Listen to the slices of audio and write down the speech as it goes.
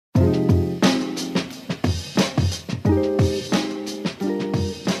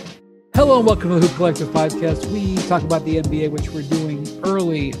Hello and welcome to the Hoop Collective podcast. We talk about the NBA, which we're doing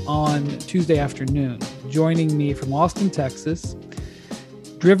early on Tuesday afternoon. Joining me from Austin, Texas,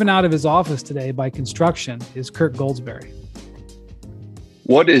 driven out of his office today by construction, is Kirk Goldsberry.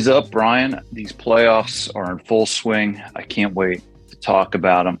 What is up, Brian? These playoffs are in full swing. I can't wait to talk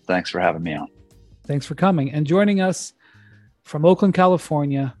about them. Thanks for having me on. Thanks for coming. And joining us from Oakland,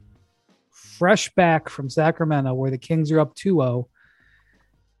 California, fresh back from Sacramento, where the Kings are up 2-0.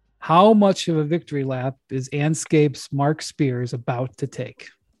 How much of a victory lap is Anscape's Mark Spears about to take?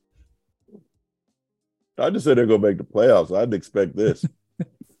 I just said they're going to make the playoffs. I'd expect this.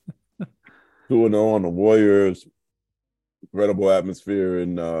 2-0 on the Warriors. Incredible atmosphere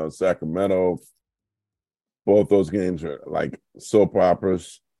in Sacramento. Both those games are like soap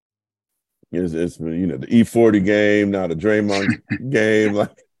operas. It's the E40 game, now the Draymond game. Like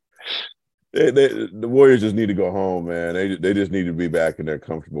the Warriors just need to go home, man. They just need to be back in their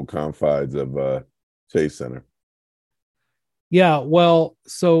comfortable confines of Chase Center. Yeah, well,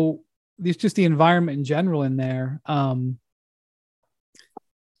 so it's just the environment in general in there.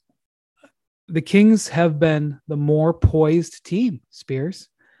 The Kings have been the more poised team, Spears,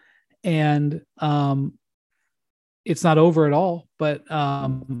 and it's not over at all. But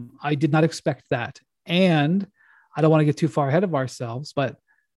I did not expect that, and I don't want to get too far ahead of ourselves, but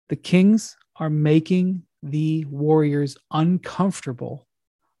the Kings are making the Warriors uncomfortable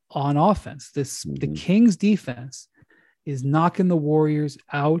on offense. The Kings defense is knocking the Warriors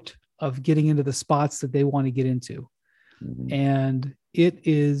out of getting into the spots that they want to get into. And it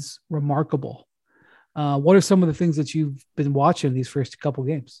is remarkable. What are some of the things that you've been watching these first couple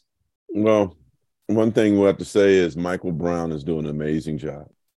games? Well, one thing we have to say is Michael Brown is doing an amazing job.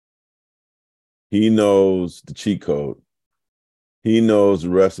 He knows the cheat code. He knows the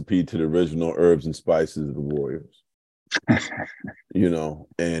recipe to the original herbs and spices of the Warriors,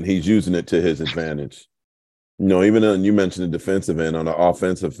 and he's using it to his advantage. Even though you mentioned the defensive end, on the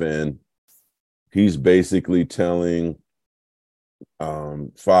offensive end, he's basically telling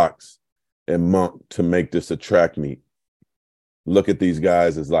Fox and Monk to make this a track meet. Look at these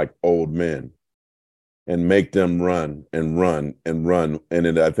guys as like old men and make them run and run and run.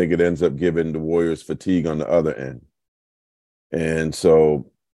 And I think it ends up giving the Warriors fatigue on the other end. And so,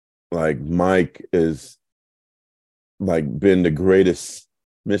 like, Mike is like been the greatest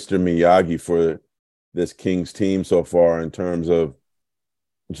Mr. Miyagi for this Kings team so far in terms of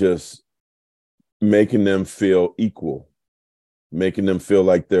just making them feel equal, making them feel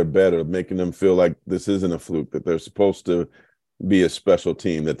like they're better, making them feel like this isn't a fluke, that they're supposed to be a special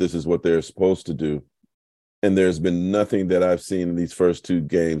team, that this is what they're supposed to do. And there's been nothing that I've seen in these first two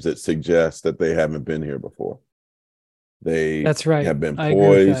games that suggests that they haven't been here before. That's right. Have been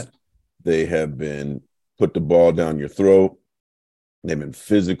poised. They have been put the ball down your throat. They've been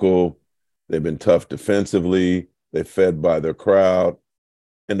physical. They've been tough defensively. They're fed by their crowd.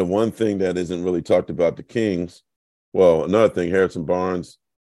 And the one thing that isn't really talked about the Kings, well, another thing Harrison Barnes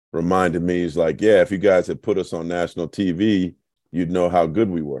reminded me is like, yeah, if you guys had put us on national TV, you'd know how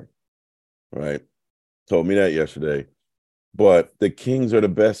good we were, right? Told me that yesterday. But the Kings are the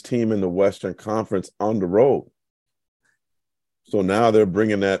best team in the Western Conference on the road. So now they're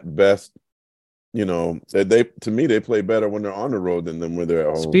bringing that best, they to me, they play better when they're on the road than when they're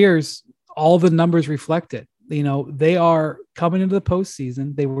at home. Spears, all the numbers reflect it. They are coming into the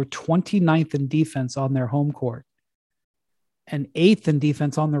postseason. They were 29th in defense on their home court and 8th in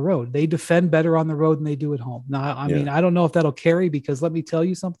defense on the road. They defend better on the road than they do at home. Now, I mean, I don't know if that'll carry, because let me tell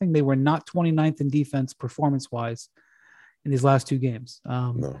you something. They were not 29th in defense performance-wise in these last two games.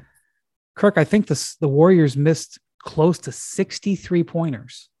 No. Kirk, I think the Warriors missed close to 63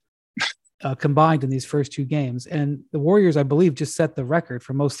 pointers combined in these first two games. And the Warriors, I believe, just set the record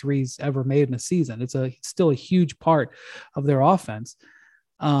for most threes ever made in a season. It's still a huge part of their offense.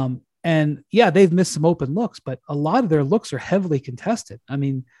 And yeah, they've missed some open looks, but a lot of their looks are heavily contested. I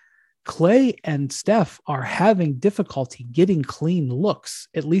mean, Clay and Steph are having difficulty getting clean looks,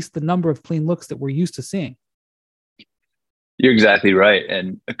 at least the number of clean looks that we're used to seeing. You're exactly right.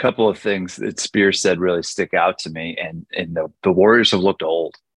 And a couple of things that Spears said really stick out to me. And the Warriors have looked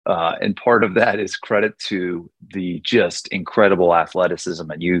old. And part of that is credit to the just incredible athleticism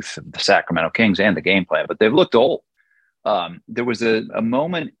and youth of the Sacramento Kings and the game plan, but they've looked old. There was a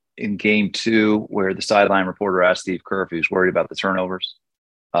moment in game two where the sideline reporter asked Steve Kerr if he was worried about the turnovers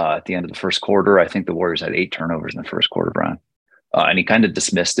at the end of the first quarter. I think the Warriors had 8 turnovers in the first quarter, Brian. And he kind of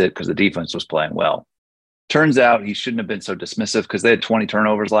dismissed it because the defense was playing well. Turns out he shouldn't have been so dismissive because they had 20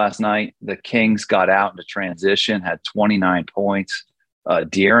 turnovers last night. The Kings got out into transition, had 29 points.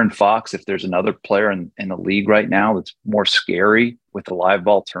 De'Aaron Fox, if there's another player in the league right now that's more scary with the live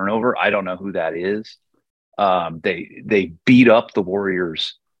ball turnover. I don't know who that is. They beat up the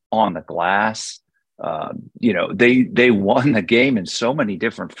Warriors on the glass. They won the game in so many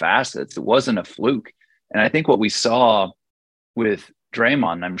different facets. It wasn't a fluke. And I think what we saw with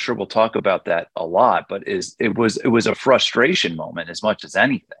Draymond, I'm sure we'll talk about that a lot, but it was a frustration moment as much as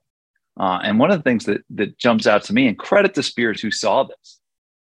anything. And one of the things that jumps out to me, and credit to Spears who saw this,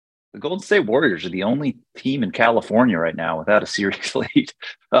 the Golden State Warriors are the only team in California right now without a series lead.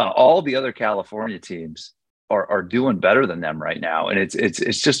 All the other California teams are doing better than them right now, and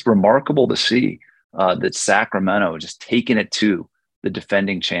it's just remarkable to see that Sacramento just taking it to the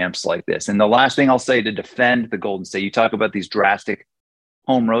defending champs like this. And the last thing I'll say to defend the Golden State, you talk about these drastic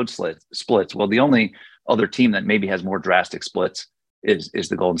home road splits. Well, the only other team that maybe has more drastic splits is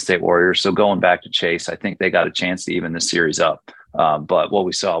the Golden State Warriors. So going back to Chase, I think they got a chance to even this series up. But what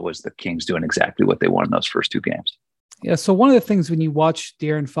we saw was the Kings doing exactly what they wanted in those first two games. Yeah. So one of the things when you watch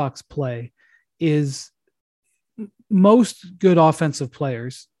De'Aaron Fox play is most good offensive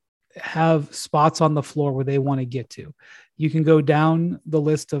players have spots on the floor where they want to get to. You can go down the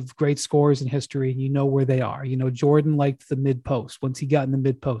list of great scorers in history and you know where they are. Jordan liked the mid post. Once he got in the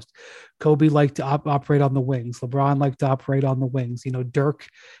mid post, Kobe liked to operate on the wings. LeBron liked to operate on the wings. Dirk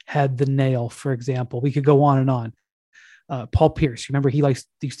had the nail, for example. We could go on and on. Paul Pierce, remember he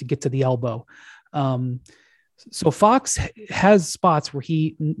used to get to the elbow. So Fox has spots where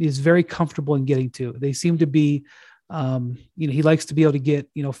he is very comfortable in getting to. They seem to be, he likes to be able to get,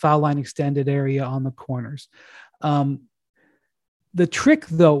 foul line extended area on the corners. The trick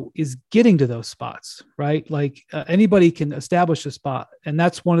though is getting to those spots, right? Like anybody can establish a spot. And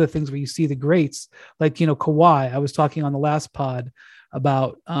that's one of the things where you see the greats, like, Kawhi. I was talking on the last pod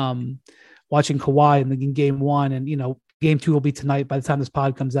about watching Kawhi in game one, and, game two will be tonight. By the time this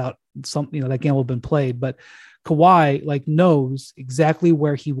pod comes out, that game will have been played, but Kawhi knows exactly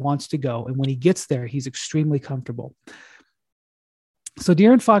where he wants to go. And when he gets there, he's extremely comfortable. So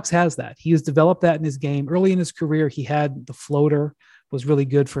De'Aaron Fox has that. He has developed that in his game. Early in his career, he had the floater, was really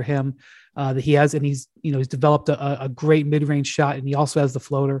good for him. He's developed a great mid-range shot, and he also has the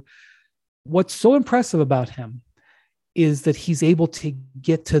floater. What's so impressive about him is that he's able to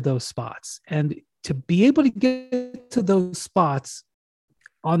get to those spots, and to be able to get to those spots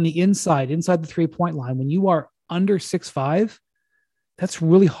on the inside the 3-point line, when you are under 6'5", that's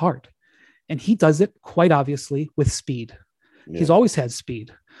really hard. And he does it quite obviously with speed. Yeah. He's always had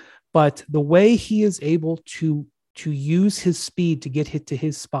speed, but the way he is able to use his speed to get hit to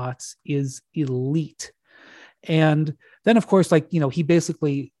his spots is elite. And then of course, he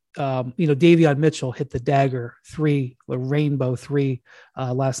basically, Davion Mitchell hit the dagger three, the rainbow three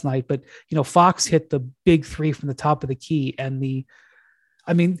last night, but Fox hit the big three from the top of the key, and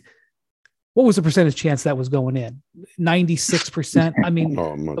what was the percentage chance that was going in? 96%.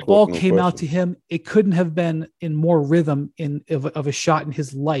 The ball came out to him. It couldn't have been in more rhythm of a shot in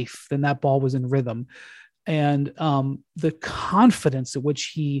his life than that ball was in rhythm. And the confidence at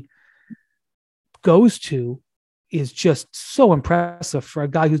which he goes to is just so impressive for a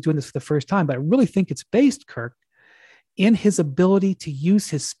guy who's doing this for the first time. But I really think it's based, Kirk, in his ability to use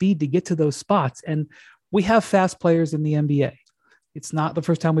his speed to get to those spots. And we have fast players in the NBA. It's not the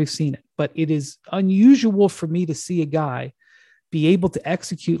first time we've seen it, but it is unusual for me to see a guy be able to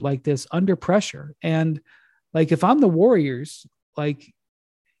execute like this under pressure. And if I'm the Warriors,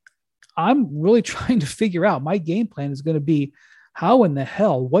 I'm really trying to figure out, my game plan is going to be, how in the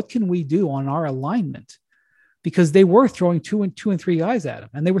hell, what can we do on our alignment? Because they were throwing two and three guys at him,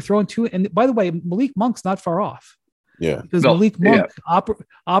 and they were throwing two. And by the way, Malik Monk's not far off. Yeah. Because Malik Monk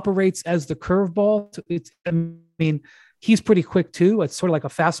operates as the curveball. He's pretty quick too. It's sort of like a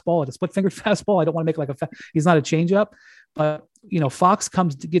fastball, a split-fingered fastball. I don't want to make he's not a changeup, but Fox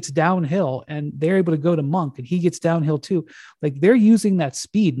gets downhill, and they're able to go to Monk, and he gets downhill too. They're using that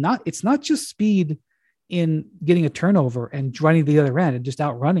speed. It's not just speed in getting a turnover and running to the other end and just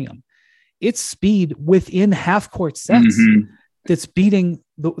outrunning them. It's speed within half-court sets that's beating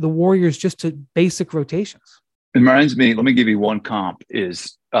the Warriors just to basic rotations. It reminds me, let me give you one comp,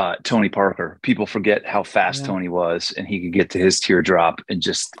 is Tony Parker. People forget how fast Tony was, and he could get to his teardrop and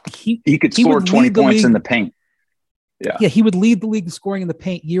just he could score 20 points in the paint. Yeah, he would lead the league in scoring in the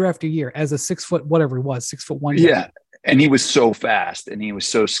paint year after year as a 6 foot, whatever it was, 6'1". Yeah. And he was so fast, and he was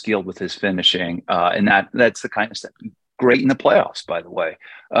so skilled with his finishing. And that's the kind of stuff. Great in the playoffs, by the way.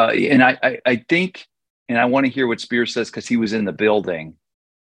 And I think, and I want to hear what Spears says, because he was in the building.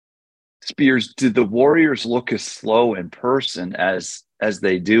 Spears, did the Warriors look as slow in person as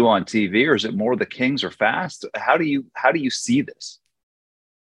they do on TV, or is it more the Kings are fast? How do you see this?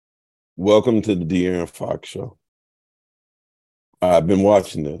 Welcome to the De'Aaron Fox Show. I've been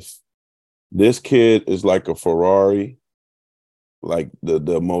watching this. This kid is like a Ferrari, like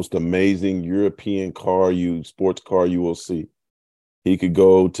the most amazing European sports car you will see. He could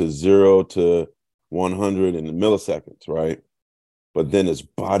go to 0 to 100 in milliseconds, right? But then his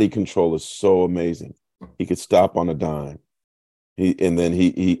body control is so amazing. He could stop on a dime. He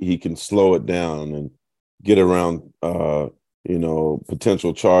can slow it down and get around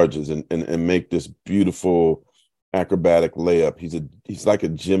potential charges and make this beautiful acrobatic layup. He's like a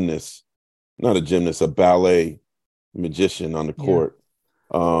gymnast, not a gymnast, a ballet magician on the court.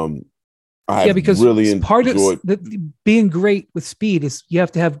 Because really part of being great with speed is you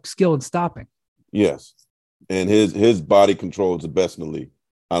have to have skill in stopping. Yes. And his body control is the best in the league.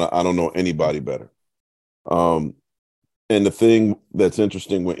 I don't know anybody better. And the thing that's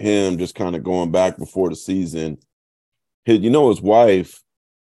interesting with him, just kind of going back before the season, his wife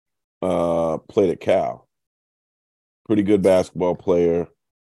played at Cal. Pretty good basketball player.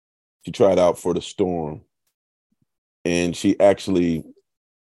 She tried out for the Storm. And she actually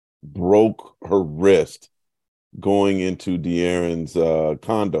broke her wrist going into De'Aaron's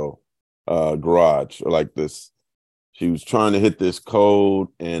condo garage, or like this. She was trying to hit this code,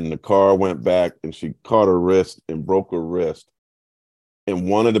 and the car went back, and she caught her wrist and broke her wrist, and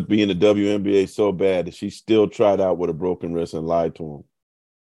wanted to be in the WNBA so bad that she still tried out with a broken wrist and lied to him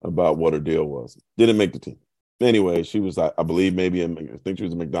about what her deal was. Didn't make the team. Anyway, she was, I believe, I think she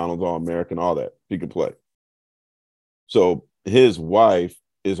was a McDonald's All-American, all that. She could play. So his wife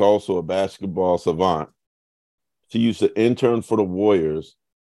is also a basketball savant. She used to intern for the Warriors.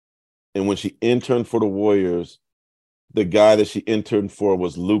 And when she interned for the Warriors, the guy that she interned for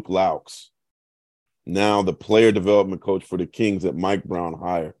was Luke Laux, now the player development coach for the Kings that Mike Brown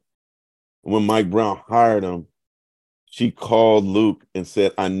hired. When Mike Brown hired him, she called Luke and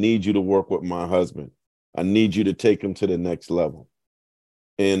said, I need you to work with my husband. I need you to take him to the next level.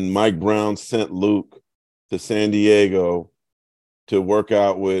 And Mike Brown sent Luke to San Diego to work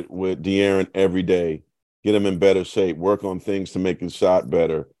out with De'Aaron every day, get him in better shape, work on things to make his shot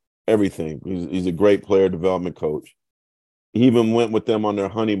better, everything. He's a great player development coach. He even went with them on their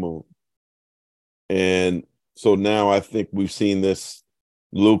honeymoon. And so now I think we've seen this.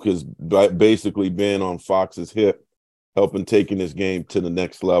 Luke has basically been on Fox's hip, helping taking his game to the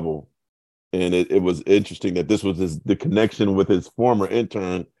next level. And it was interesting that this was the connection with his former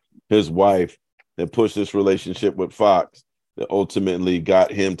intern, his wife, that pushed this relationship with Fox that ultimately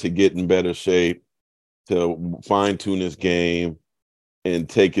got him to get in better shape, to fine-tune his game and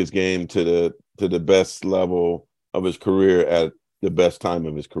take his game to the best level of his career at the best time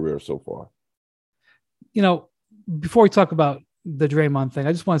of his career so far. Before we talk about the Draymond thing,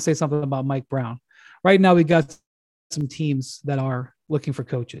 I just want to say something about Mike Brown. Right now, we got some teams that are looking for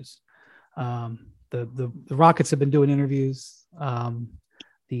coaches. The Rockets have been doing interviews.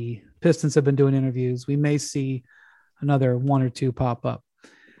 The Pistons have been doing interviews. We may see another one or two pop up.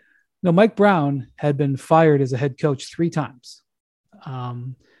 Mike Brown had been fired as a head coach 3 times.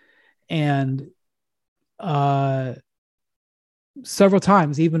 Several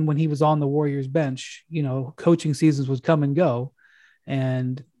times, even when he was on the Warriors bench, coaching seasons would come and go,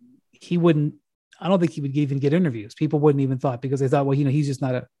 and I don't think he would even get interviews. People wouldn't even thought, because they thought, well, he's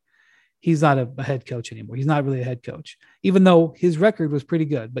not a head coach anymore. He's not really a head coach, even though his record was pretty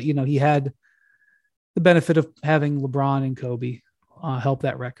good. But, he had the benefit of having LeBron and Kobe help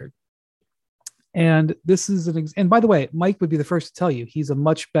that record. And this is and by the way, Mike would be the first to tell you, he's a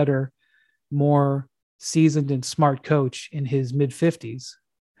much better, more seasoned and smart coach in his mid-50s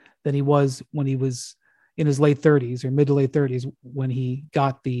than he was when he was in his late 30s or mid to late 30s when he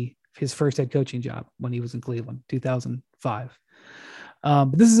got his first head coaching job when he was in Cleveland, 2005.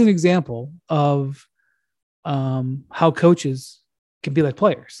 But this is an example of how coaches can be like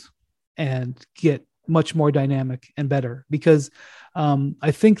players and get much more dynamic and better, because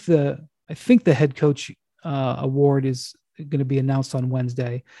I think the head coach award is going to be announced on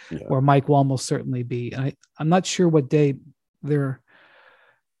Wednesday, where Mike will almost certainly be. And I'm not sure what day they're.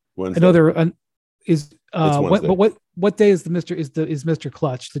 Wednesday. I know there is. What day is Mr.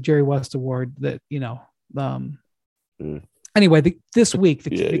 Clutch, the Jerry West Award that Anyway, this week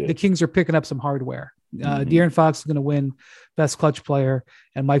the Kings are picking up some hardware. De'Aaron Fox is going to win best clutch player,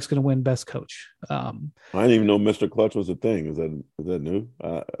 and Mike's going to win best coach. I didn't even know Mr. Clutch was a thing. Is that new?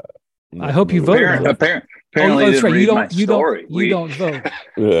 I hope you voted. Apparently, that's right. You don't vote. Yeah.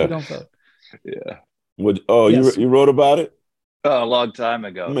 You don't vote. Yeah. Yes. You wrote about it? A long time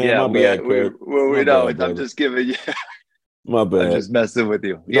ago. Man, we know it. I'm just giving you. My bad. I'm just messing with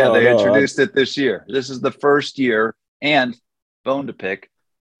you. Yeah, they introduced it this year. This is the first year, and bone to pick.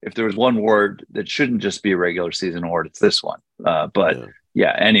 if there was one award that shouldn't just be a regular season award, it's this one. But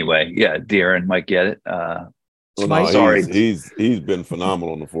anyway, De'Aaron might get it. Sorry, he's been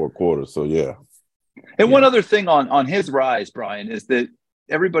phenomenal in the fourth quarter. So And one other thing on his rise, Brian, is that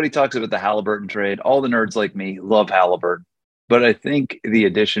everybody talks about the Halliburton trade. All the nerds like me love Halliburton, but I think the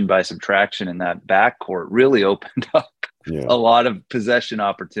addition by subtraction in that backcourt really opened up a lot of possession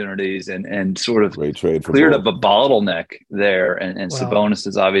opportunities and sort of cleared up a bottleneck there. And Sabonis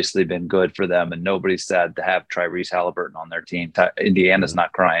has obviously been good for them, and nobody's sad to have Tyrese Halliburton on their team. Indiana's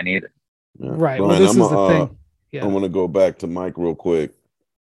not crying either. Right. Brian, well, this is the thing. I want to go back to Mike real quick.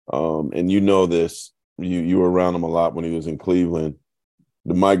 And you know this, you were around him a lot when he was in Cleveland.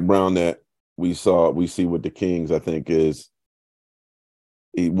 The Mike Brown that we see with the Kings, I think, is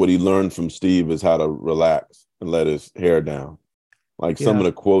what he learned from Steve is how to relax and let his hair down. Like some of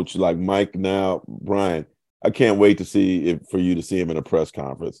the quotes, like Mike now, Brian, I can't wait to see for you to see him in a press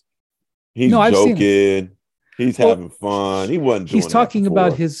conference. He's joking. He's having fun. He wasn't doing he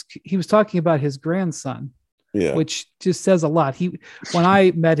was talking about his grandson. Yeah. Which just says a lot. When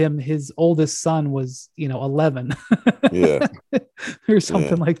I met him, his oldest son was, 11. Yeah. Or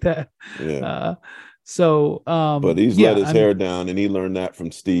something like that. Yeah. But he's let his hair down, and he learned that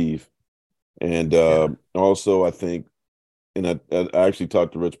from Steve. And also, I think, and I actually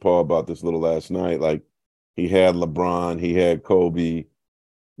talked to Rich Paul about this a little last night. Like, he had LeBron, he had Kobe.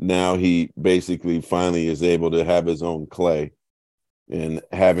 Now he basically finally is able to have his own Clay. And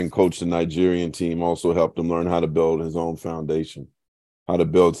having coached the Nigerian team also helped him learn how to build his own foundation, how to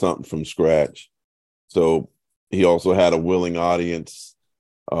build something from scratch. So he also had a willing audience.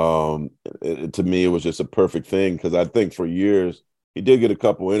 To me, it was just a perfect thing because I think for years he did get a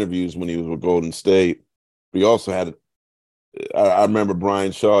couple interviews when he was with Golden State. But he also had I remember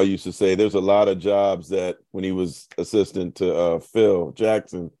Brian Shaw used to say there's a lot of jobs that when he was assistant to Phil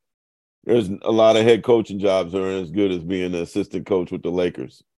Jackson, there's a lot of head coaching jobs that aren't as good as being an assistant coach with the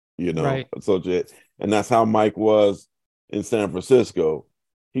Lakers, Right. So, and that's how Mike was in San Francisco.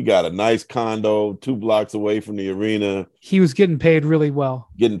 He got a nice condo 2 blocks away from the arena. He was getting paid really well.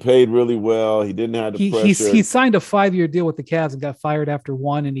 He didn't have the pressure. He signed a 5-year deal with the Cavs and got fired after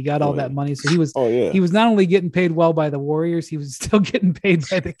 1, and he got all that money. So he was not only getting paid well by the Warriors, he was still getting paid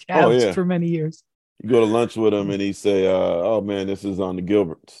by the Cavs for many years. You go to lunch with him and he say, "Oh man, this is on the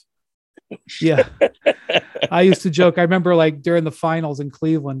Gilberts." Yeah. I used to joke. I remember like during the finals in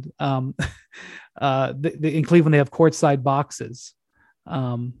Cleveland, in Cleveland, they have courtside boxes.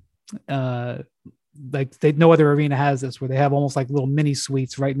 Like no other arena has this, where they have almost like little mini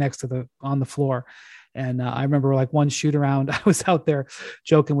suites right next to on the floor. And I remember like one shoot around, I was out there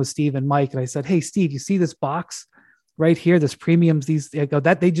joking with Steve and Mike. And I said, "Hey Steve, you see this box right here, this premiums, they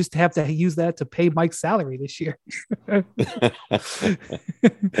just have to use that to pay Mike's salary this year." And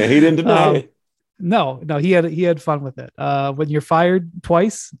he didn't deny it. No, he had fun with it. When you're fired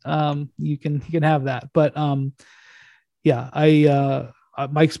twice, you can have that. But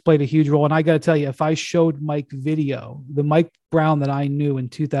Mike's played a huge role. And I got to tell you, if I showed Mike video, the Mike Brown that I knew in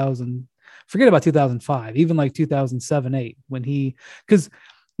 2000, forget about 2005, even like 2007, 8, when because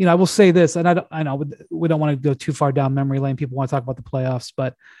I will say this, and I know we don't want to go too far down memory lane. People want to talk about the playoffs,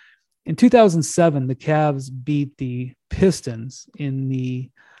 but in 2007, the Cavs beat the Pistons in the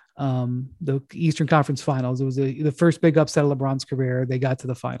Eastern Conference Finals. It was the first big upset of LeBron's career. They got to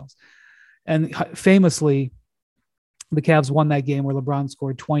the finals, and famously, the Cavs won that game where LeBron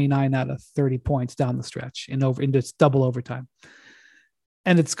scored 29 out of 30 points down the stretch into double overtime.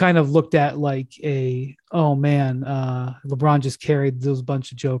 And it's kind of looked at like LeBron just carried those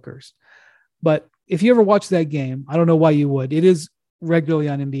bunch of jokers. But if you ever watch that game, I don't know why you would. It is regularly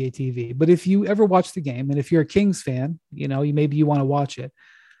on NBA TV. But if you ever watch the game, and if you're a Kings fan, maybe you want to watch it.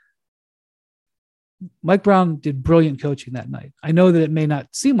 Mike Brown did brilliant coaching that night. I know that it may not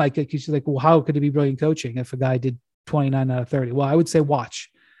seem like it because you're like, well, how could it be brilliant coaching if a guy did 29 out of 30? Well, I would say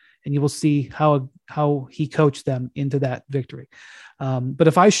watch, and you will see how he coached them into that victory. But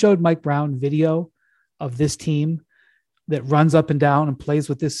if I showed Mike Brown video of this team that runs up and down and plays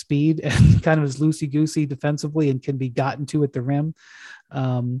with this speed and kind of is loosey-goosey defensively and can be gotten to at the rim,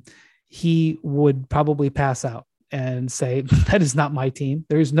 he would probably pass out and say, "That is not my team.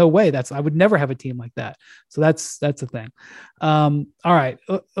 There's no way. I would never have a team like that." So that's the thing. All right,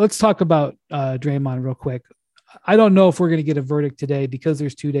 let's talk about Draymond real quick. I don't know if we're going to get a verdict today because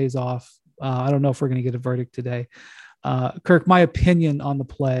there's 2 days off. I don't know if we're going to get a verdict today. Kirk, my opinion on the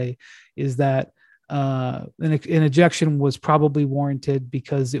play is that an ejection was probably warranted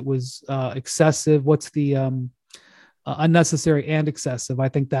because it was excessive. What's the unnecessary and excessive. I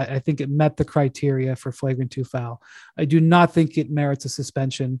think it met the criteria for flagrant 2 foul. I do not think it merits a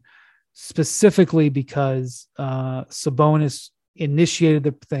suspension, specifically because Sabonis initiated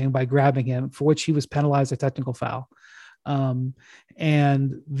the thing by grabbing him, for which he was penalized a technical foul.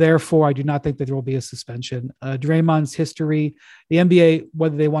 And therefore, I do not think that there will be a suspension. Draymond's history, the NBA,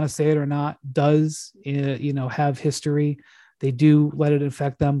 whether they want to say it or not, does have history. They do let it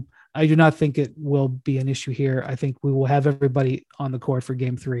affect them. I do not think it will be an issue here. I think we will have everybody on the court for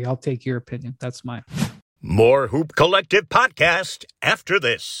Game 3. I'll take your opinion. That's mine. More Hoop Collective podcast after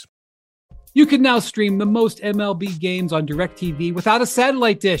this. You can now stream the most MLB games on DirecTV without a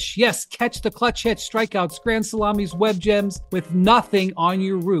satellite dish. Yes, catch the clutch hits, strikeouts, grand salamis, web gems with nothing on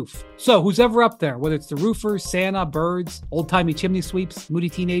your roof. So who's ever up there, whether it's the roofers, Santa, birds, old-timey chimney sweeps, moody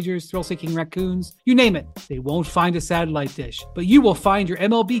teenagers, thrill-seeking raccoons, you name it, they won't find a satellite dish. But you will find your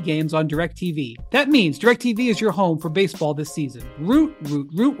MLB games on DirecTV. That means DirecTV is your home for baseball this season. Root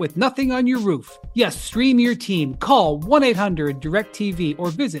with nothing on your roof. Yes, stream your team. Call 1-800-DirecTV or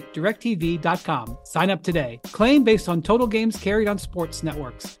visit DirecTV.com. Sign up today. Claim based on total games carried on sports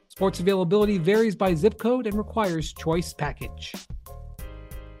networks. Sports availability varies by zip code and requires choice package.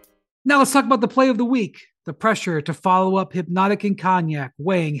 Now let's talk about the play of the week. The pressure to follow up Hypnotic and Cognac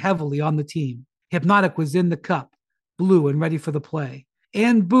weighing heavily on the team. Hypnotic was in the cup, blue and ready for the play.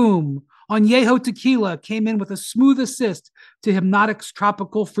 And boom, Añejo Tequila came in with a smooth assist to Hypnotic's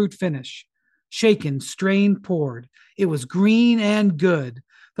tropical fruit finish. Shaken, strained, poured. It was green and good.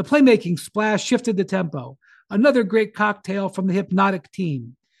 The playmaking splash shifted the tempo. Another great cocktail from the Hypnotic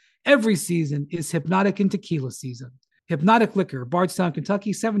team. Every season is Hypnotic and Tequila season. Hypnotic Liquor, Bardstown,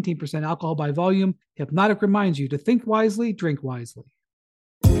 Kentucky, 17% alcohol by volume. Hypnotic reminds you to think wisely, drink wisely.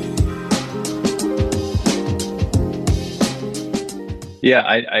 Yeah,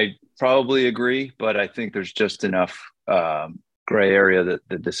 I probably agree, but I think there's just enough gray area that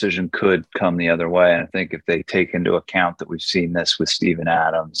the decision could come the other way. And I think if they take into account that we've seen this with Steven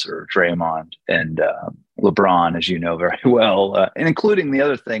Adams or Draymond and LeBron, as you know very well, and including the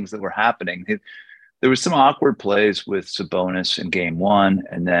other things that were happening, there was some awkward plays with Sabonis in Game 1,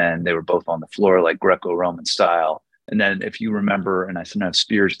 and then they were both on the floor like Greco-Roman style. And then if you remember, and I know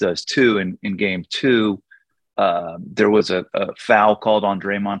Spears does too, in Game 2, there was a foul called on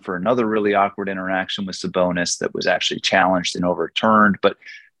Draymond for another really awkward interaction with Sabonis that was actually challenged and overturned. But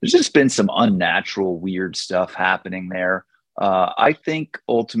there's just been some unnatural, weird stuff happening there. I think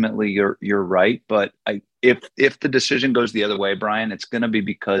ultimately you're right, but if the decision goes the other way, Brian, it's going to be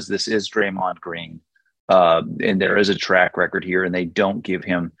because this is Draymond Green, and there is a track record here, and they don't give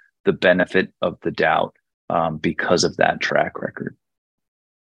him the benefit of the doubt because of that track record.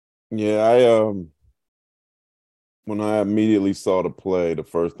 Yeah, when I immediately saw the play, the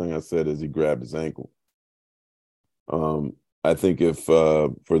first thing I said is he grabbed his ankle. I think if,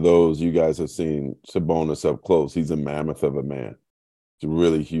 for those you guys have seen Sabonis up close, he's a mammoth of a man. He's a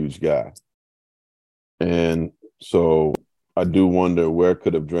really huge guy. And so I do wonder where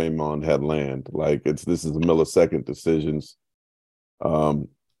could have Draymond had land. Like this is millisecond decisions. I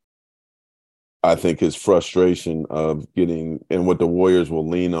think his frustration of getting, and what the Warriors will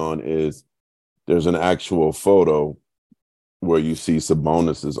lean on is, there's an actual photo where you see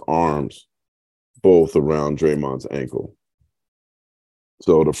Sabonis's arms both around Draymond's ankle.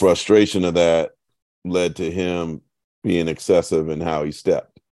 So the frustration of that led to him being excessive in how he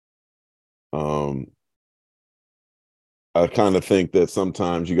stepped. I kind of think that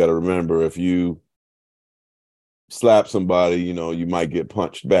sometimes you got to remember, if you slap somebody, you might get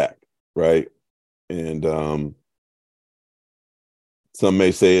punched back, right? And some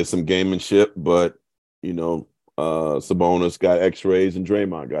may say it's some gamemanship, but, Sabonis got x-rays and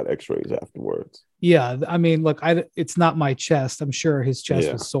Draymond got x-rays afterwards. Yeah. I mean, look, it's not my chest. I'm sure his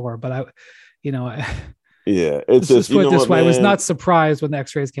chest was sore, but yeah, it's just put it this way. I was not surprised when the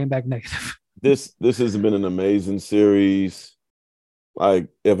x-rays came back negative. This has been an amazing series. Like,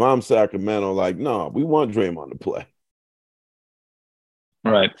 if I'm Sacramento, no, we want Draymond to play.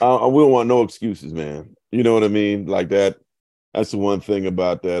 Right. We don't want no excuses, man. You know what I mean? Like that. That's the one thing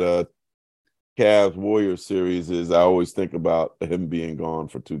about that Cavs Warriors series is I always think about him being gone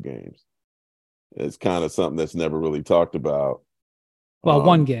for 2 games. It's kind of something that's never really talked about. Well,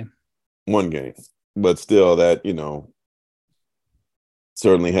 one game, but still, that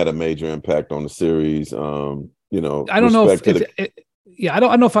certainly had a major impact on the series. I don't know I don't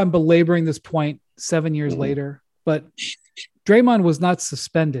know if I'm belaboring this point 7 years later, but Draymond was not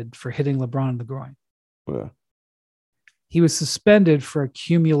suspended for hitting LeBron in the groin. Yeah. He was suspended for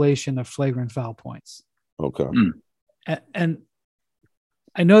accumulation of flagrant foul points. Okay. And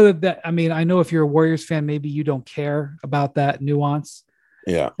I know I mean, I know if you're a Warriors fan, maybe you don't care about that nuance.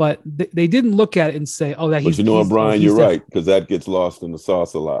 Yeah. But they didn't look at it and say, "Oh, that But he's." you know what, Brian, he's you're right, because that gets lost in the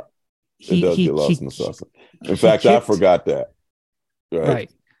sauce a lot. It does get lost in the sauce. In fact, I forgot that. Right.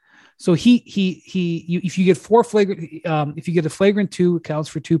 So if you get four flagrant, if you get a flagrant 2, it counts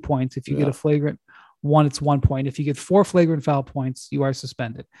for 2 points. If you get a flagrant 1, it's 1 point. If you get 4 flagrant foul points, you are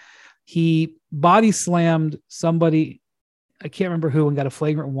suspended. He body slammed somebody, I can't remember who, and got a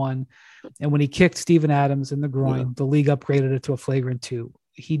flagrant 1. And when he kicked Steven Adams in the groin, the league upgraded it to a flagrant 2.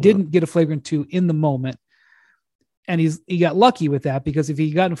 He didn't get a flagrant 2 in the moment. And he got lucky with that, because if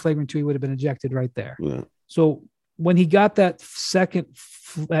he got a flagrant 2, he would have been ejected right there. Yeah. So when he got that second,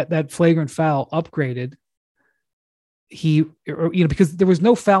 that flagrant foul upgraded, because there was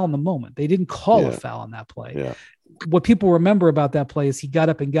no foul in the moment. They didn't call a foul on that play. Yeah. What people remember about that play is he got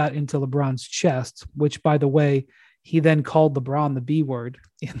up and got into LeBron's chest, which, by the way, he then called LeBron the B word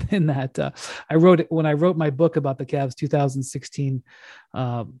in that. When I wrote my book about the Cavs 2016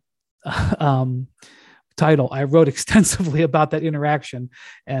 title, I wrote extensively about that interaction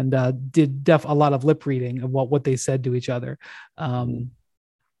and did a lot of lip reading of what they said to each other.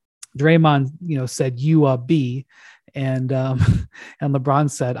 Draymond, said, "You B," and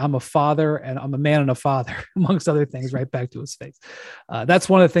LeBron said, "I'm a father, and I'm a man and a father," amongst other things, right back to his face. That's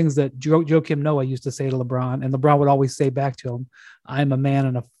one of the things that Joakim Noah used to say to LeBron, and LeBron would always say back to him, I'm a man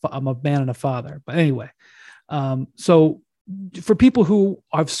and a father. But anyway, so for people who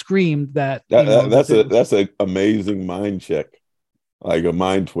have screamed that's an amazing mind check, like a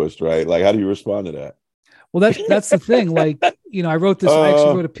mind twist, right? Like, how do you respond to that? Well, that's the thing. Like, I wrote this. I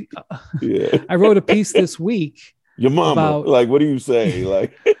actually I wrote a piece this week. Your mama, like, what do you say?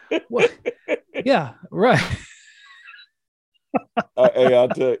 Like, yeah, right. Hey,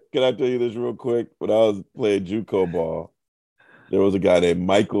 can I tell you this real quick? When I was playing JUCO ball, there was a guy named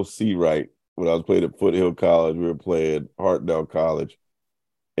Michael Seawright. When I was playing at Foothill College, we were playing Hartnell College,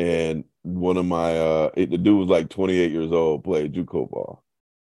 and one of my the dude was like 28 years old, played JUCO ball.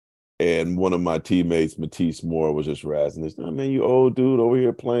 And one of my teammates, Matisse Moore, was just razzing this. Man, you old dude over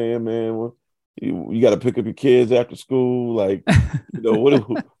here playing, man. Well, you got to pick up your kids after school. Like,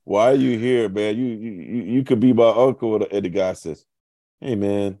 why are you here, man? You could be my uncle. And the guy says, "Hey,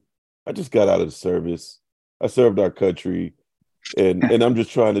 man, I just got out of the service. I served our country, and I'm just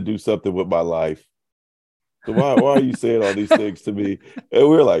trying to do something with my life. So why are you saying all these things to me?" And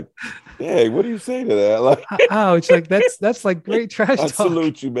we're like, "Dang, what do you say to that?" Like, ouch! Like that's like great trash talk. I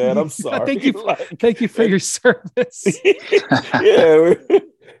salute you, man. I'm sorry. Thank you for your service. Yeah,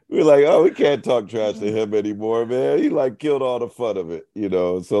 we're like, oh, we can't talk trash to him anymore, man. He like killed all the fun of it, So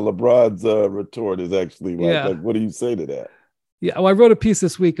LeBron's retort is actually like, what do you say to that? Yeah, well, I wrote a piece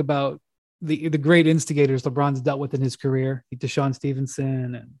this week about the great instigators LeBron's dealt with in his career, Deshaun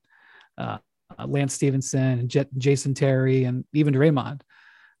Stevenson and Lance Stevenson and Jason Terry and even Draymond.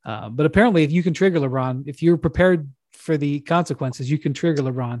 But apparently, if you can trigger LeBron, if you're prepared for the consequences, you can trigger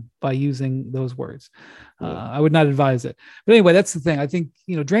LeBron by using those words. I would not advise it. But anyway, that's the thing. I think,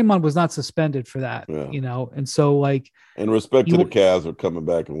 Draymond was not suspended for that, and so like. And respect to the Cavs for coming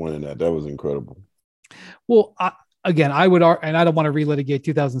back and winning that. That was incredible. Well, I would argue, and I don't want to relitigate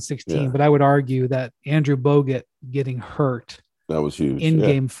 2016, but I would argue that Andrew Bogut getting hurt. That was huge. In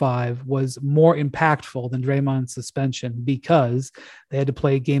Game 5 was more impactful than Draymond's suspension, because they had to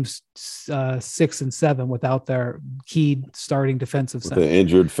play games 6 and 7 without their key starting defensive center. The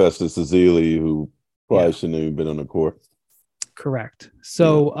injured Festus Ezeli, who probably shouldn't have even been on the court. Correct.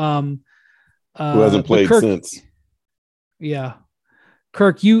 So, who hasn't played since? Yeah.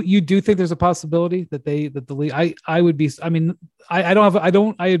 Kirk, you do think there's a possibility that the league, I would be, I mean, I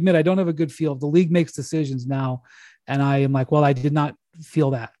admit I don't have a good feel. The league makes decisions now, and I am like, well, I did not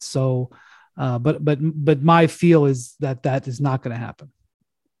feel that. So, but my feel is that is not going to happen.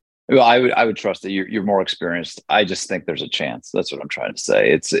 Well, I would trust that you're more experienced. I just think there's a chance. That's what I'm trying to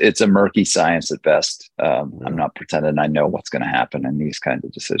say. It's a murky science at best. I'm not pretending I know what's going to happen in these kinds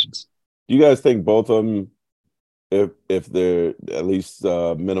of decisions. Do you guys think both of them, if they're at least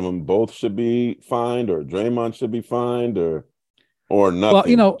minimum, both should be fined, or Draymond should be fined, or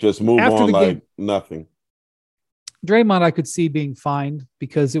nothing? Well, just move on like game, nothing. Draymond, I could see being fined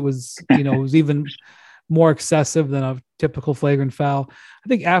because it was, it was even more excessive than a typical flagrant foul. I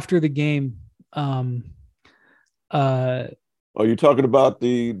think after the game, are you talking about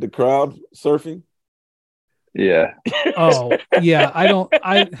the crowd surfing? Yeah. Oh, yeah.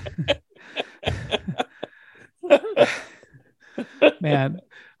 Man,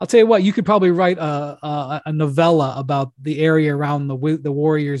 I'll tell you what, you could probably write a novella about the area around the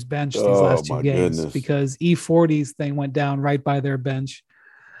Warriors bench these last 2 games, because E40's thing went down right by their bench.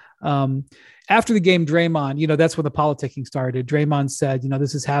 After the game, Draymond, that's when the politicking started. Draymond said,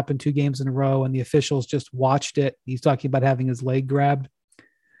 this has happened 2 games in a row and the officials just watched it. He's talking about having his leg grabbed.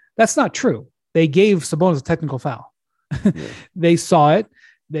 That's not true. They gave Sabonis a technical foul. Yeah. They saw it.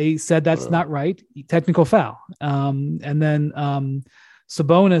 They said that's not right. Technical foul. And then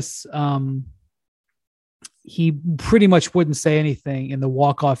Sabonis, he pretty much wouldn't say anything in the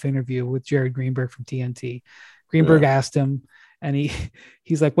walk-off interview with Jared Greenberg from TNT. Greenberg asked him, and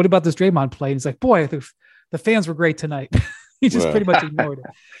he's like, "What about this Draymond play?" And he's like, "Boy, the fans were great tonight." He just pretty much ignored it.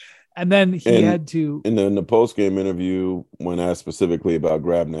 And then he had to. In the post-game interview, when asked specifically about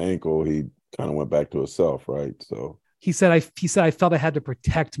grabbing the ankle, he kind of went back to himself, right? So he said, I felt I had to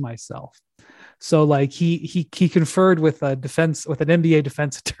protect myself. So like he conferred with an NBA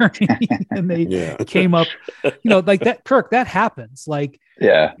defense attorney, and they came up, like that. Kirk, that happens. Like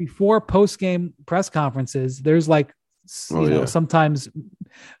before post-game press conferences, there's like sometimes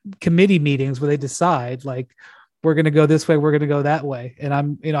committee meetings where they decide like we're going to go this way, we're going to go that way, and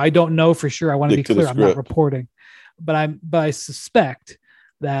I don't know for sure. I want to be clear. I'm not reporting, but I suspect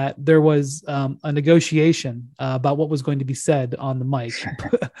that there was a negotiation about what was going to be said on the mic.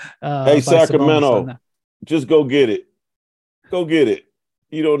 Hey, Sacramento, just go get it. Go get it.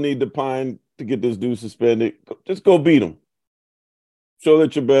 You don't need the pine to get this dude suspended. Just go beat him. Show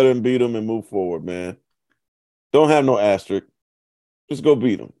that you're better and beat him and move forward, man. Don't have no asterisk. Just go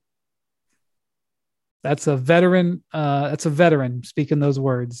beat him. That's a veteran. Speaking those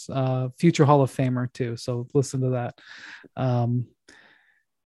words. Future Hall of Famer too. So listen to that.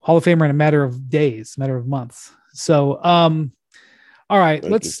 Hall of Famer in a matter of days, matter of months. So, all right,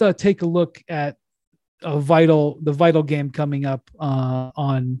 let's take a look at the vital game coming up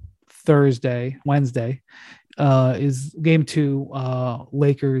on Wednesday, is game 2,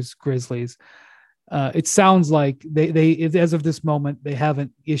 Lakers Grizzlies. It sounds like they as of this moment, they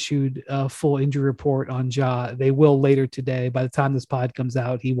haven't issued a full injury report on Ja. They will later today. By the time this pod comes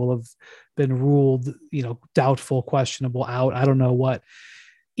out, he will have been ruled, doubtful, questionable, out. I don't know what.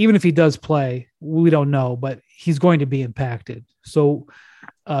 Even if he does play, we don't know, but he's going to be impacted. So,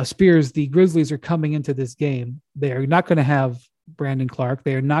 Spears, the Grizzlies are coming into this game. They are not going to have Brandon Clark.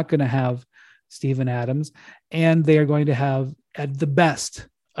 They are not going to have Steven Adams. And they are going to have, at the best,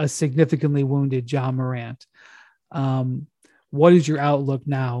 a significantly wounded Ja Morant. What is your outlook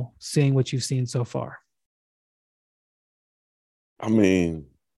now, seeing what you've seen so far? I mean,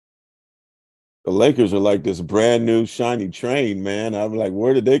 the Lakers are like this brand new shiny train, man. I'm like,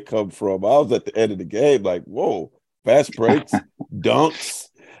 where did they come from? I was at the end of the game, like, whoa, fast breaks, dunks,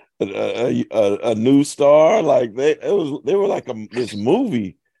 a new star. Like they were like this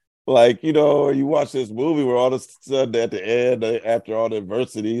movie. Like, you watch this movie where all of a sudden at the end, after all the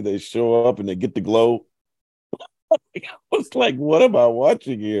adversity, they show up and they get the glow. I was like, what am I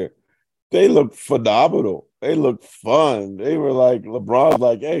watching here? They look phenomenal. They look fun. They were like, LeBron's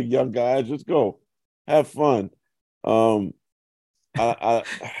like, hey, young guys, just go have fun. It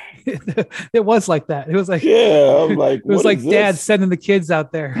was like that. It was like, I'm like, it was like dad sending the kids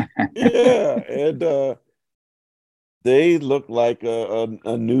out there. And they look like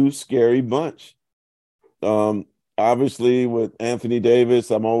a new scary bunch. Obviously, with Anthony Davis,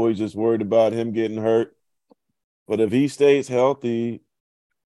 I'm always just worried about him getting hurt. But if he stays healthy,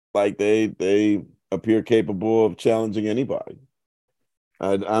 like they appear capable of challenging anybody.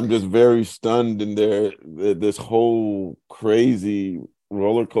 I'm just very stunned in this whole crazy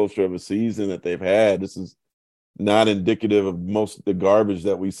roller coaster of a season that they've had. This is not indicative of most of the garbage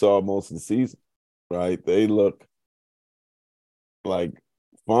that we saw most of the season, right? They look like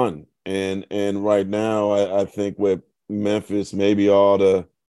fun. And right now, I think with Memphis, maybe all the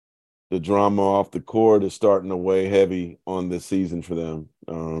drama off the court is starting to weigh heavy on this season for them.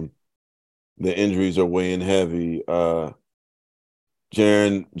 The injuries are weighing heavy.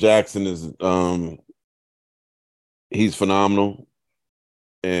 Jaren Jackson is he's phenomenal,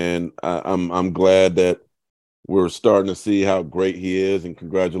 and I'm glad that we're starting to see how great he is. And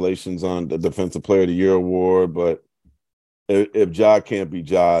congratulations on the Defensive Player of the Year award. But if Ja can't be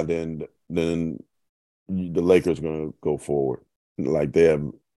Ja, then the Lakers are going to go forward. Like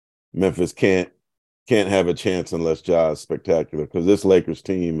Memphis can't have a chance unless Ja is spectacular, because this Lakers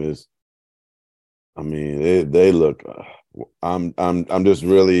team is. I mean, they look. I'm just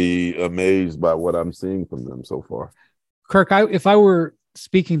really amazed by what I'm seeing from them so far. Kirk, if I were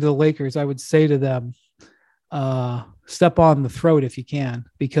speaking to the Lakers, I would say to them, step on the throat if you can,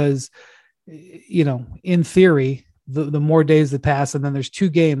 because in theory, the more days that pass, and then there's 2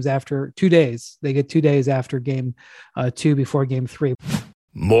 games after 2 days. They get 2 days after game 2 before game 3.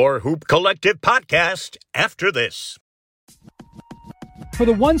 More Hoop Collective podcast after this. For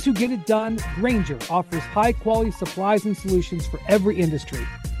the ones who get it done, Grainger offers high-quality supplies and solutions for every industry,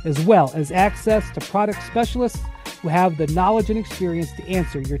 as well as access to product specialists who have the knowledge and experience to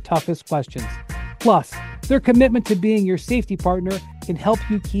answer your toughest questions. Plus, their commitment to being your safety partner can help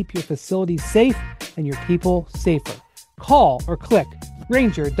you keep your facilities safe and your people safer. Call or click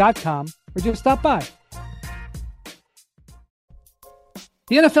Grainger.com or just stop by.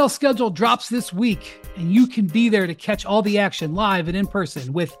 The NFL schedule drops this week, and you can be there to catch all the action live and in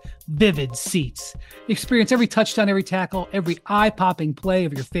person with Vivid Seats. Experience every touchdown, every tackle, every eye-popping play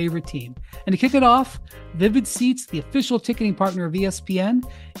of your favorite team. And to kick it off, Vivid Seats, the official ticketing partner of ESPN,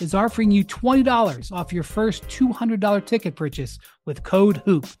 is offering you $20 off your first $200 ticket purchase with code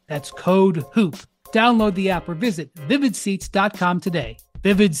HOOP. That's code HOOP. Download the app or visit vividseats.com today.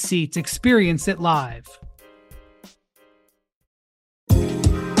 Vivid Seats. Experience it live.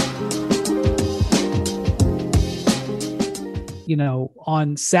 You know,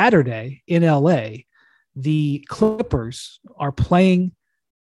 on Saturday in LA, the Clippers are playing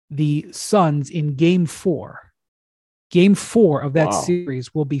the Suns in Game 4. Game 4 of that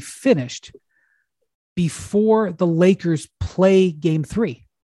series will be finished before the Lakers play Game 3.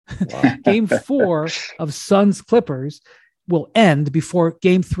 Wow. Game 4 of Suns Clippers will end before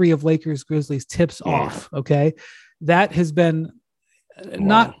Game 3 of Lakers Grizzlies tips off. Okay. That has been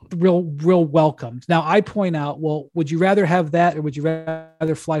not real welcomed. Now I point out, well, would you rather have that or would you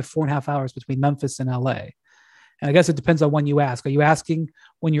rather fly 4.5 hours between Memphis and LA? And I guess it depends on when you ask. Are you asking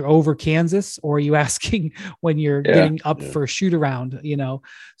when you're over Kansas, or are you asking when you're getting up for a shoot around, you know?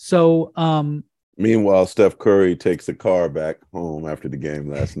 So, meanwhile, Steph Curry takes the car back home after the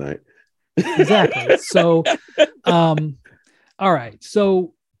game last night. Exactly. So, all right.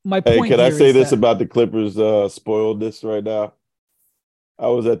 So my point. Hey, can I say this about the Clippers? Spoiled this right now. I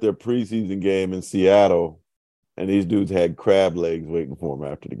was at their preseason game in Seattle, and these dudes had crab legs waiting for them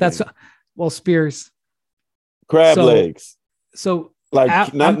after the game. Well, Spears. Crab legs. So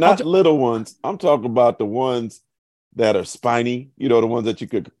like not little ones. I'm talking about the ones that are spiny. You know, the ones that you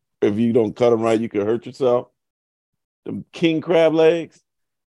could, if you don't cut them right, you could hurt yourself. The king crab legs.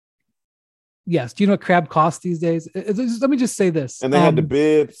 Yes. Do you know what crab costs these days? Let me just say this. And they had the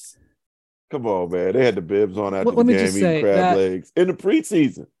bibs. Come on, man. They had the bibs on after the game, eating crab legs in the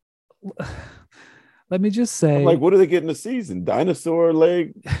preseason. Let me just say. I'm like, what do they get in the season? Dinosaur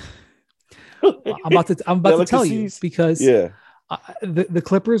leg? I'm about to tell you, because the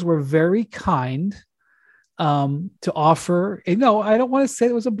Clippers were very kind to offer. And no, I don't want to say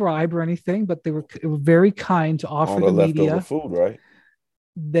it was a bribe or anything, but they were very kind to offer the media food, right?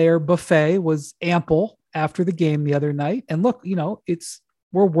 Their buffet was ample after the game the other night. And look, you know,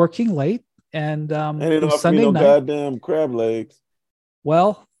 we're working late. And it was Sunday night. Goddamn crab legs.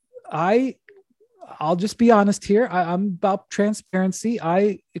 Well, I'll just be honest here. I'm about transparency.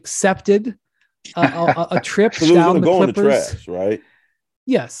 I accepted a trip down the Clippers. In the trash, right?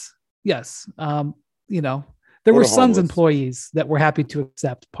 Yes. You know, there were Suns employees that were happy to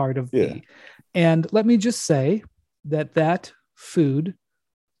accept part of the. And let me just say that food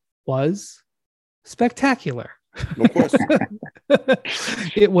was spectacular. Of course.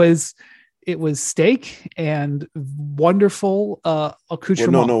 It was steak and wonderful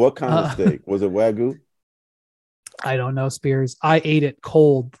accoutrement. Well, no. What kind of steak? Was it Wagyu? I don't know, Spears. I ate it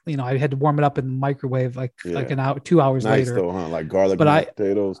cold. You know, I had to warm it up in the microwave like an hour, 2 hours later. Nice though, huh? Like garlic and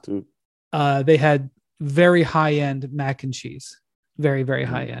potatoes too. They had very high end mac and cheese, very very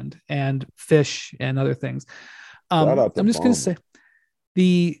high end, and fish and other things. I'm just going to say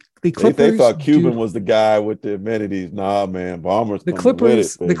the Clippers. They thought Cuban was the guy with the amenities. Nah, man, Bombers. The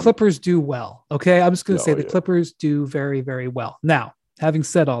Clippers do well. Okay, I'm just going to say the Clippers do very very well. Now, having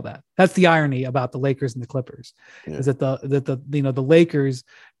said all that, that's the irony about the Lakers and the Clippers is that the Lakers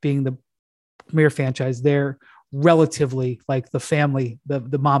being the premier franchise, they're relatively like the family,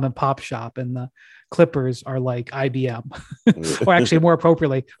 the mom and pop shop, and the Clippers are like IBM, or actually more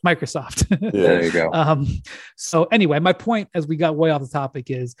appropriately, Microsoft. There you go. So anyway, my point, as we got way off the topic,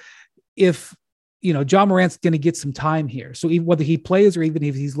 is if Ja Morant's going to get some time here, so even whether he plays or even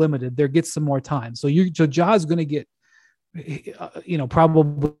if he's limited, there gets some more time. So Ja's going to get,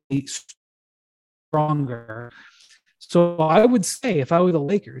 probably stronger. So I would say if I were the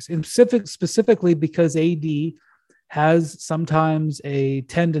Lakers, and specifically because AD has sometimes a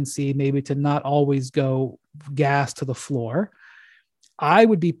tendency maybe to not always go gas to the floor, I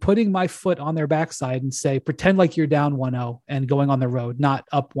would be putting my foot on their backside and say, pretend like you're down 1-0 and going on the road, not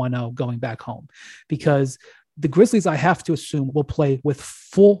up 1-0 going back home. Because the Grizzlies, I have to assume, will play with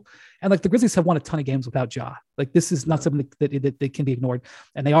full. And like the Grizzlies have won a ton of games without Ja. Like this is not something that can be ignored.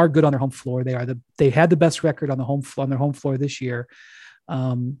 And they are good on their home floor. They had the best record on their home floor this year.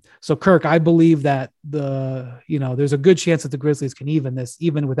 So Kirk, I believe that there's a good chance that the Grizzlies can even this,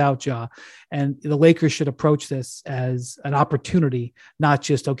 even without Ja, and the Lakers should approach this as an opportunity, not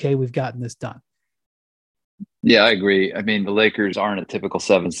just, okay, we've gotten this done. Yeah, I agree. I mean, the Lakers aren't a typical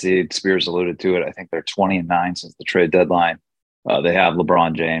 7 seed. Spears alluded to it. I think they're 20-9 since the trade deadline. They have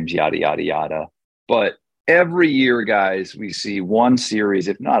LeBron James, yada, yada, yada. But every year, guys, we see one series,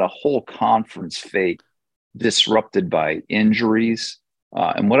 if not a whole conference fate, disrupted by injuries.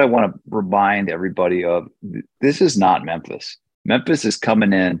 And what I want to remind everybody of, this is not Memphis. Memphis is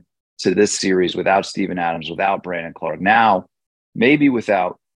coming in to this series without Steven Adams, without Brandon Clark. Now, maybe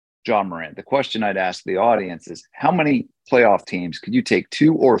without Ja Morant. The question I'd ask the audience is, how many playoff teams could you take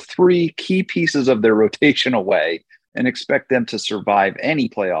 2 or 3 key pieces of their rotation away and expect them to survive any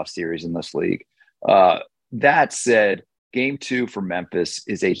playoff series in this league? That said, game 2 for Memphis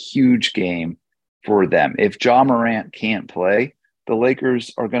is a huge game for them. If Ja Morant can't play, the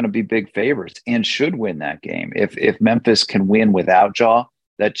Lakers are going to be big favorites and should win that game. If Memphis can win without Ja,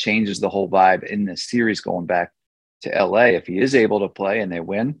 that changes the whole vibe in this series going back to LA. If he is able to play and they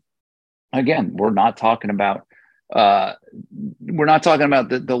win, again, we're not talking about the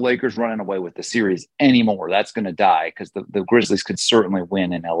Lakers running away with the series anymore. That's going to die because the Grizzlies could certainly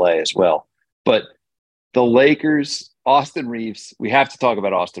win in LA as well. But the Lakers, Austin Reeves, we have to talk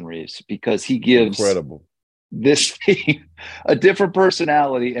about Austin Reeves because he gives this team a different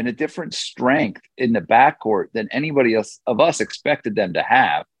personality and a different strength in the backcourt than anybody else of us expected them to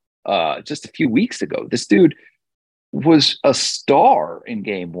have just a few weeks ago. This dude was a star in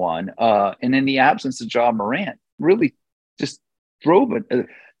game 1, and in the absence of Ja Morant, really just drove it.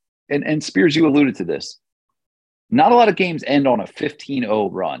 And Spears, you alluded to this. Not a lot of games end on a 15-0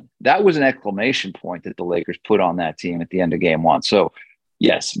 run. That was an exclamation point that the Lakers put on that team at the end of game 1. So,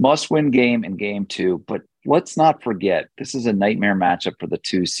 yes, must-win game in game 2. But let's not forget, this is a nightmare matchup for the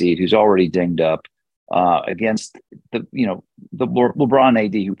 2 seed who's already dinged up against the LeBron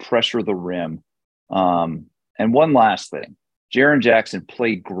AD who pressure the rim. And one last thing, Jaren Jackson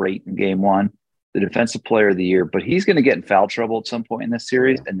played great in game 1, the defensive player of the year, but he's going to get in foul trouble at some point in this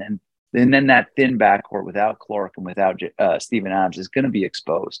series. And then that thin backcourt without Clark and without Steven Adams is going to be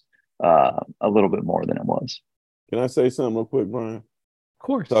exposed a little bit more than it was. Can I say something real quick, Brian? Of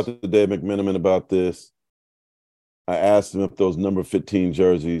course. I talked to Dave McMenamin about this. I asked him if those number 15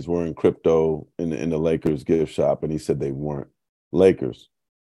 jerseys were in crypto in the Lakers gift shop, and he said they weren't. Lakers.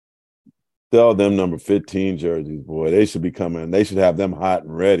 Sell them number 15 jerseys, boy. They should be coming. They should have them hot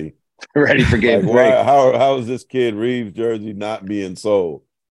and ready. Ready for game 3. How is this kid Reeves jersey not being sold?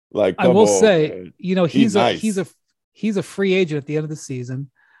 Like, I will say, he's nice. he's a free agent at the end of the season.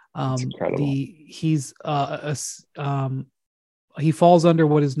 That's incredible. He falls under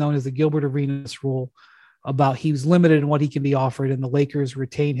what is known as the Gilbert Arenas rule, about he was limited in what he can be offered, and the Lakers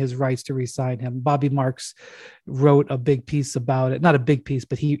retain his rights to re-sign him. Bobby Marks wrote a big piece about it, not a big piece,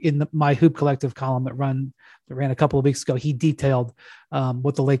 but he in my Hoop Collective column that ran a couple of weeks ago, he detailed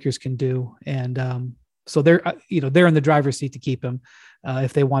what the Lakers can do, and so they're in the driver's seat to keep him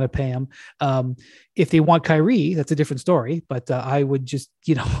if they want to pay him. If they want Kyrie, that's a different story, but I would just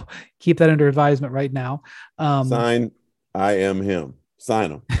keep that under advisement right now. Sign, I am him. Sign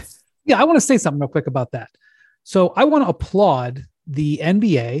him. Yeah, I want to say something real quick about that. So I want to applaud the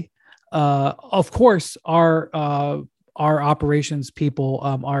NBA. Of course, our operations people,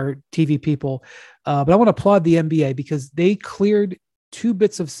 our TV people, but I want to applaud the NBA because they cleared 2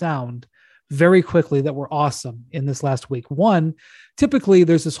 bits of sound very quickly that were awesome in this last week. One, typically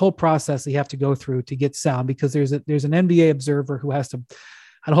there's this whole process that you have to go through to get sound because there's an NBA observer who has to,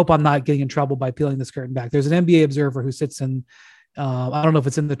 I hope I'm not getting in trouble by peeling this curtain back. There's an NBA observer who sits in, I don't know if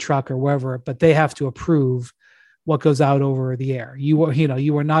it's in the truck or wherever, but they have to approve what goes out over the air. You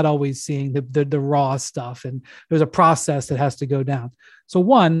are not always seeing the raw stuff, and there's a process that has to go down. So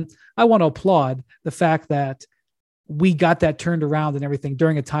one, I want to applaud the fact that we got that turned around and everything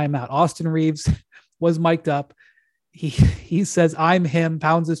during a timeout. Austin Reeves was mic'd up. He says, "I'm him,"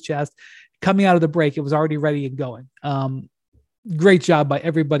 pounds his chest. Coming out of the break, it was already ready and going. Great job by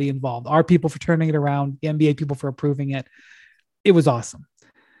everybody involved. Our people for turning it around, the NBA people for approving it. It was awesome.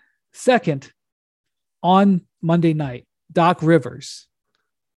 Second, on Monday night, Doc Rivers,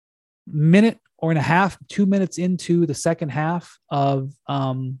 minute or and a half, 2 minutes into the second half of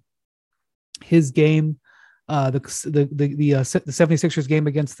his game, the 76ers game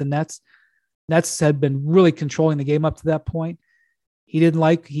against the Nets. Nets had been really controlling the game up to that point. He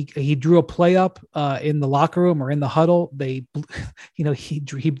drew a play up in the locker room or in the huddle. They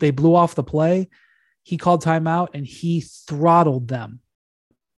blew off the play. He called timeout and he throttled them.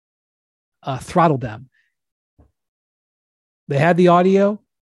 The They had the audio.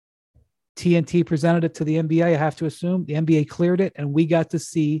 TNT presented it to the NBA. I have to assume the NBA cleared it, and we got to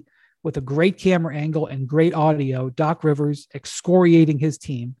see, with a great camera angle and great audio, Doc Rivers excoriating his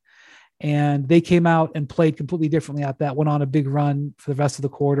team. And they came out and played completely differently at that, went on a big run for the rest of the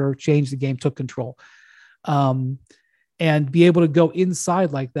quarter, changed the game, took control. And be able to go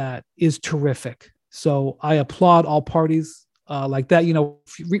inside like that is terrific. So I applaud all parties like that. You know,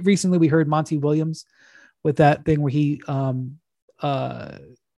 recently we heard Monty Williams with that thing where he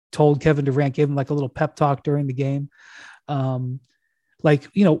told Kevin Durant, gave him like a little pep talk during the game. Like,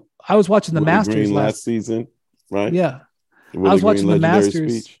 you know, I was watching the Masters Green last season, right? Yeah. Willie I was watching Green the legendary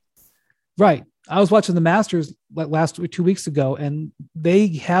Masters. speech. Right. I was watching the Masters like last 2 weeks ago, and they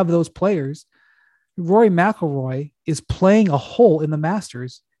have those players. Rory McIlroy is playing a hole in the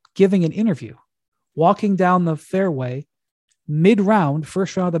Masters, giving an interview, walking down the fairway mid-round,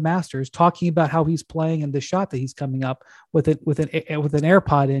 first round of the Masters, talking about how he's playing and the shot that he's coming up with an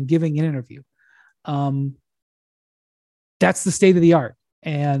AirPod in, giving an interview. That's the state of the art.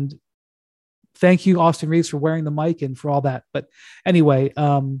 And thank you, Austin Reeves, for wearing the mic and for all that. But anyway,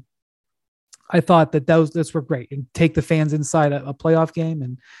 I thought that those were great, and take the fans inside a playoff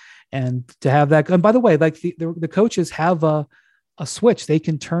game and to have that. And by the way, like the coaches have a switch. They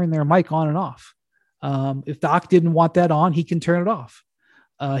can turn their mic on and off. If Doc didn't want that on, he can turn it off.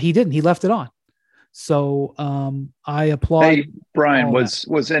 He didn't. He left it on. So I applaud. Hey, Brian,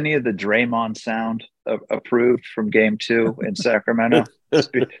 was any of the Draymond sound approved from Game 2 in Sacramento?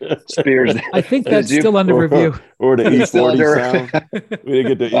 Spears. I think that's still under review. Or the E40 sound. We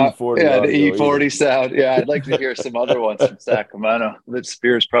didn't get the E40. Yeah, the E40 sound. Yeah, I'd like to hear some other ones from Sacramento that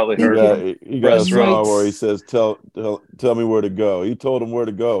Spears probably heard. He got a song where he says, tell me where to go. He told him where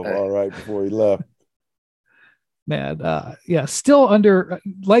to go, all right, before he left. Man, yeah, still under,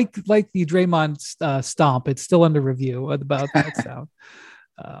 like the Draymond stomp, it's still under review about that sound.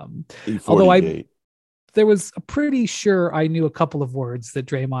 Although there was a pretty sure I knew a couple of words that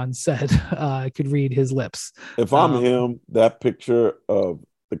Draymond said. I could read his lips. If I'm him, that picture of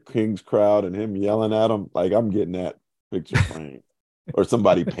the Kings crowd and him yelling at him, like I'm getting that picture framed or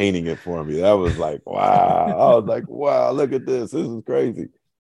somebody painting it for me. That was like, wow. I was like, wow, look at this. This is crazy.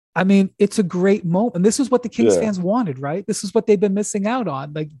 I mean, it's a great moment. And this is what the Kings fans wanted, right? This is what they've been missing out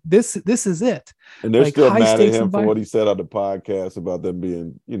on. Like this is it. And they're like, still mad at him for what he said on the podcast about them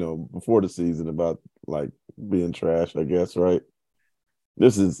being, before the season, about like being trash, I guess, right?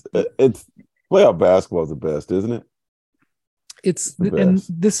 It's playoff basketball is the best, isn't it? And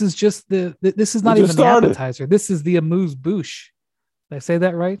this is just this is not even the appetizer. This is the amuse-bouche. Did I say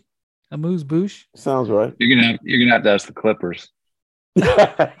that right? Amuse-bouche? Sounds right. You're gonna have to ask the Clippers.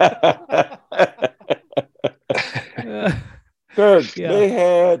 Kirk, they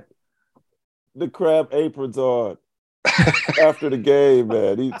had the crab aprons on after the game,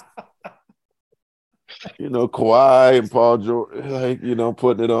 man. Kawhi and Paul George,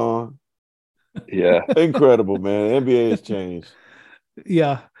 putting it on. Yeah, incredible, man. NBA has changed.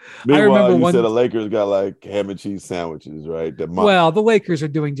 Yeah. Meanwhile, I remember said the Lakers got like ham and cheese sandwiches, right? The Lakers are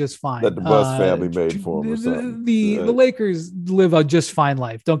doing just fine. That the Bus family made for them or something. The Lakers live a just fine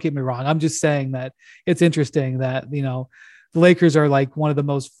life. Don't get me wrong. I'm just saying that it's interesting that, the Lakers are like one of the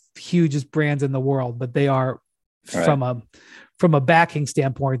most hugest brands in the world, but they are from a backing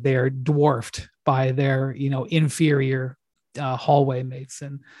standpoint, they are dwarfed by their, inferior hallway mates.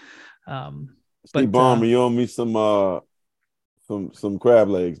 And Steve Ballmer, you owe me some crab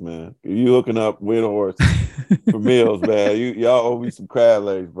legs, man. You hooking up with a horse for meals, man. Y'all owe me some crab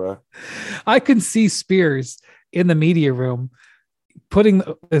legs, bro. I can see Spears in the media room putting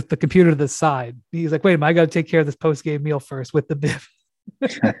the computer to the side. He's like, wait a minute, I got to take care of this post-game meal first with the bib.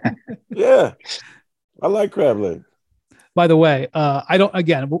 Yeah. I like crab legs. By the way,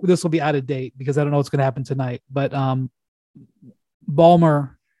 this will be out of date because I don't know what's going to happen tonight, but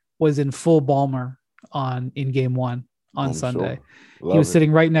Ballmer was in full Ballmer in game 1 on Sunday. Sure. He was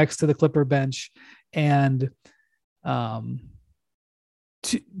sitting right next to the Clipper bench, and Ty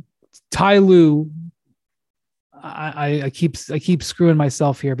Lue, I keep screwing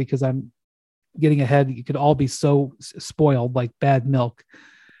myself here because I'm getting ahead. You could all be so spoiled like bad milk.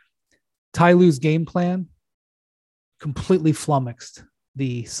 Ty Lue's game plan completely flummoxed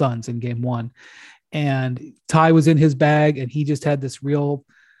the Suns in game 1, and Ty was in his bag, and he just had this real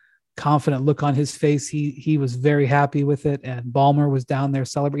confident look on his face. He was very happy with it, and Ballmer was down there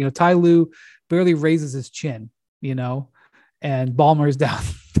celebrating. Ty Lue barely raises his chin, and Ballmer's down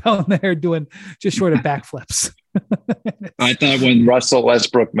there doing just short of backflips. I thought when Russell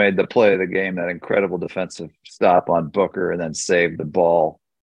Westbrook made the play of the game, that incredible defensive stop on Booker and then saved the ball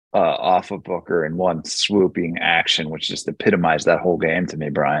off of Booker in one swooping action, which just epitomized that whole game to me,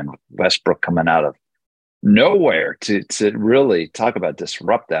 Brian. Westbrook coming out of nowhere to really talk about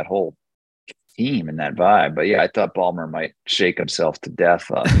disrupt that whole team and that vibe. But yeah, I thought Ballmer might shake himself to death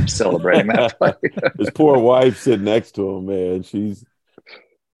celebrating that play. His poor wife sitting next to him, man. She's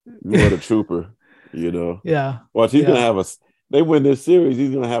what a trooper, you know. Yeah. Watch, he's gonna have they win this series,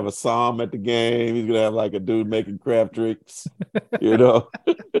 he's gonna have a psalm at the game. He's gonna have like a dude making craft drinks, you know.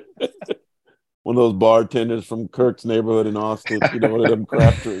 One of those bartenders from Kirk's neighborhood in Austin, you know, one of them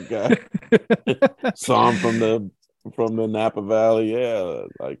craft drink guys. Psalm from the Napa Valley. Yeah,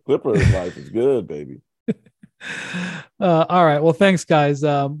 like Clippers life is good, baby. All right. Well, thanks, guys.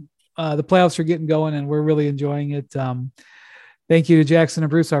 The playoffs are getting going, and we're really enjoying it. Thank you to Jackson and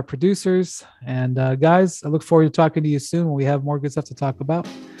Bruce, our producers. And guys, I look forward to talking to you soon when we have more good stuff to talk about.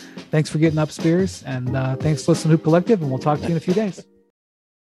 Thanks for getting up, Spears. And thanks for listening to Hoop Collective, and we'll talk to you in a few days.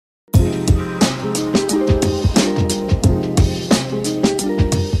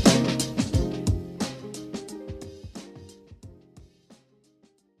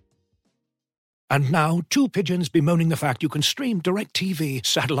 And now, two pigeons bemoaning the fact you can stream DirecTV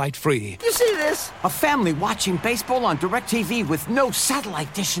satellite-free. You see this? A family watching baseball on DirecTV with no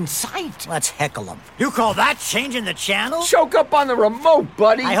satellite dish in sight. Let's heckle them. You call that changing the channel? Choke up on the remote,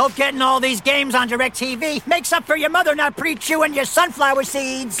 buddy. I hope getting all these games on DirecTV makes up for your mother not pre-chewing your sunflower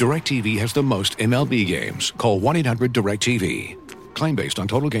seeds. DirecTV has the most MLB games. Call 1-800-DirecTV. Claim based on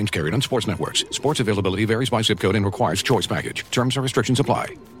total games carried on sports networks. Sports availability varies by zip code and requires choice package. Terms and restrictions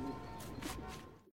apply.